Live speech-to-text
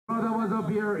was up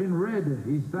here in red.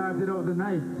 He started out the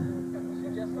night.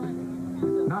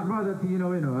 Not Mother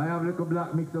Tino, you know. I have a little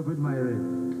black mixed up with my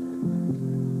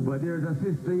red. But there's a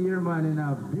sister here, man, in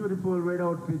a beautiful red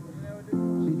outfit.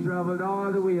 She traveled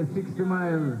all the way 60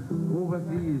 miles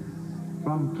overseas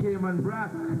from Cayman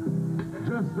Brack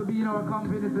just to be in our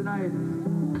company tonight.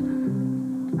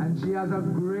 And she has a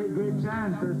great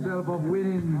chance herself of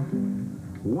winning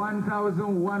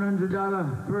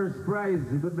 $1,100 first prize.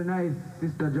 It would be nice,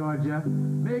 Sister Georgia.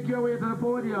 Make your way to the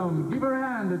podium. Give her a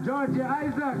hand, Georgia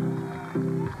Isaac.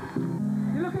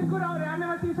 You're looking good out there. I've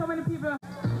never seen so many people.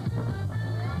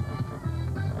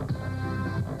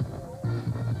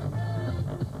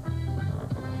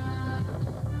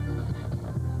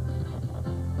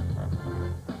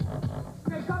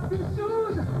 Take off your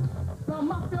shoes,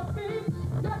 come off your feet.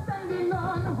 You're standing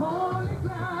on holy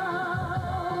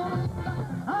ground.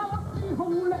 I must be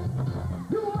holy,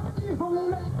 you must be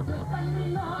holy. You're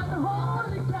standing on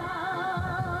holy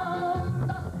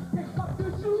ground. Take off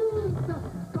your shoes,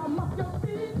 come off your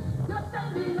feet. You're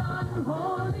standing on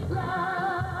holy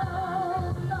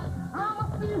ground. I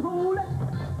must be holy,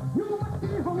 you must be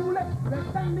holy. You're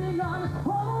standing on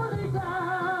holy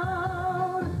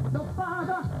ground. The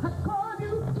Father has called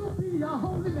you to be a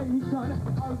holy nation,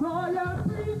 a royal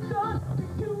priesthood,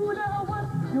 peculiar one.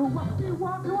 You must be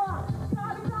walk. God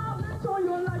come and show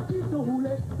your life is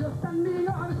holy. You're standing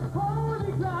on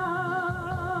holy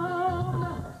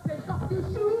ground. Take off your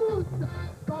shoes,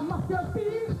 come off your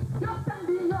feet. You're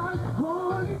standing on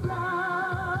holy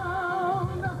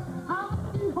ground. I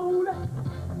must be holy,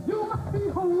 you must be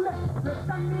holy. You're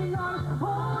standing on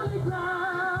holy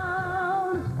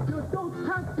ground. You don't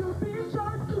have to be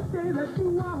sure to say that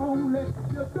you are holy.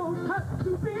 You don't have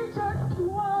to be sure to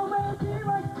always be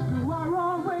right. You are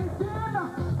always in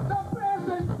the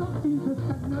presence of Jesus,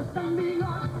 and you're standing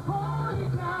on holy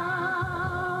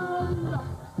ground.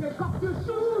 Take off your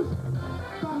shoes,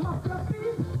 come off your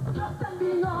feet. You're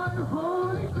standing on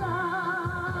holy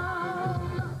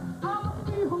ground. I must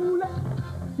be holy,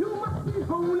 you must be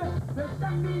holy. You're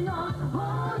standing on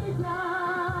holy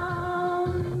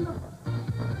ground.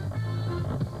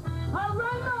 All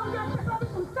right now, we got to take off your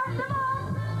shoes. Set them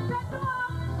up, set them up.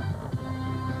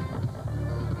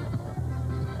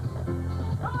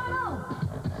 Come on now.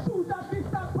 Shoes of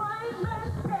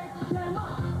disappointment, take them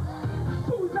off.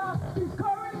 Shoes of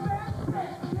discouragement,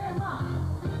 take them off.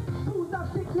 Shoes of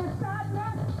sickness,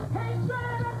 sadness,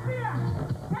 hatred and fear.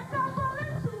 Take off all the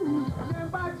shoes, them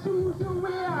bad shoes you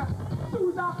wear.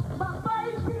 Shoes of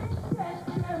backbiting, take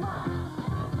them off.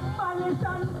 Malice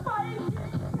and fire.